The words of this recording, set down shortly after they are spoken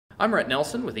I'm Rhett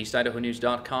Nelson with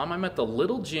EastIdahoNews.com. I'm at the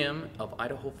Little Gym of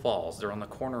Idaho Falls. They're on the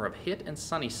corner of Hitt and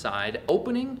Sunnyside,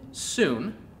 opening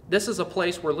soon. This is a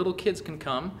place where little kids can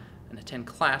come and attend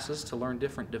classes to learn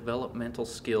different developmental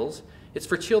skills. It's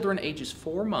for children ages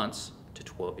 4 months to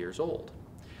 12 years old.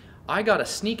 I got a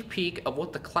sneak peek of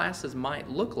what the classes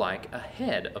might look like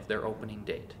ahead of their opening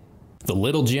date. The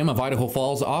Little Gym of Idaho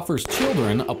Falls offers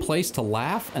children a place to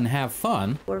laugh and have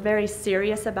fun. We're very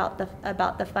serious about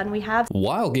the fun we have,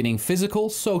 while getting physical,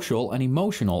 social, and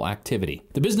emotional activity.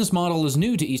 The business model is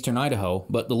new to Eastern Idaho,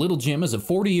 but the Little Gym is a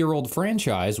 40-year-old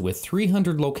franchise with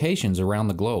 300 locations around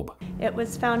the globe. It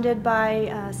was founded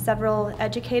by several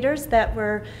educators that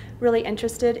were really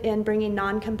interested in bringing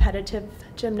non-competitive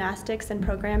gymnastics and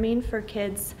programming for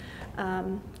kids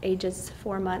ages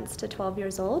 4 months to 12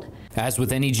 years old. As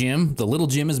with any gym, the Little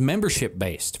Gym is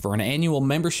membership-based. For an annual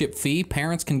membership fee,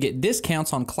 parents can get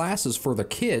discounts on classes for their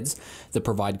kids that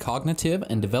provide cognitive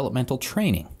and developmental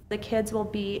training. The kids will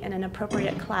be in an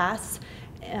appropriate class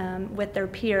with their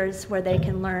peers where they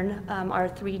can learn our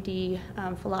 3D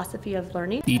philosophy of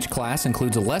learning. Each class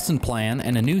includes a lesson plan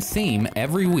and a new theme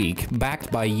every week,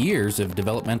 backed by years of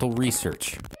developmental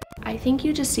research. I think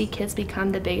you just see kids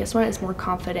become, the biggest one is more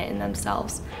confident in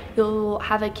themselves. You'll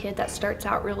have a kid that starts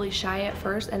out really shy at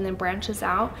first and then branches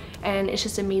out, and it's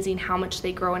just amazing how much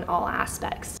they grow in all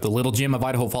aspects. The Little Gym of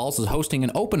Idaho Falls is hosting an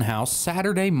open house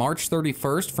Saturday, March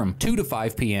 31st from 2 to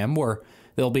 5 p.m. where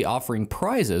they'll be offering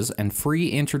prizes and free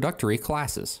introductory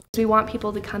classes. We want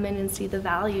people to come in and see the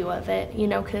value of it, you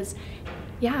know, because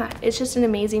yeah, it's just an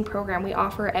amazing program. We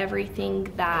offer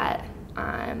everything that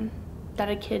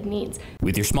a kid needs.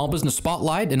 With your small business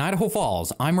spotlight in Idaho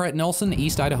Falls, I'm Rhett Nelson,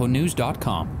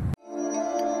 EastIdahoNews.com.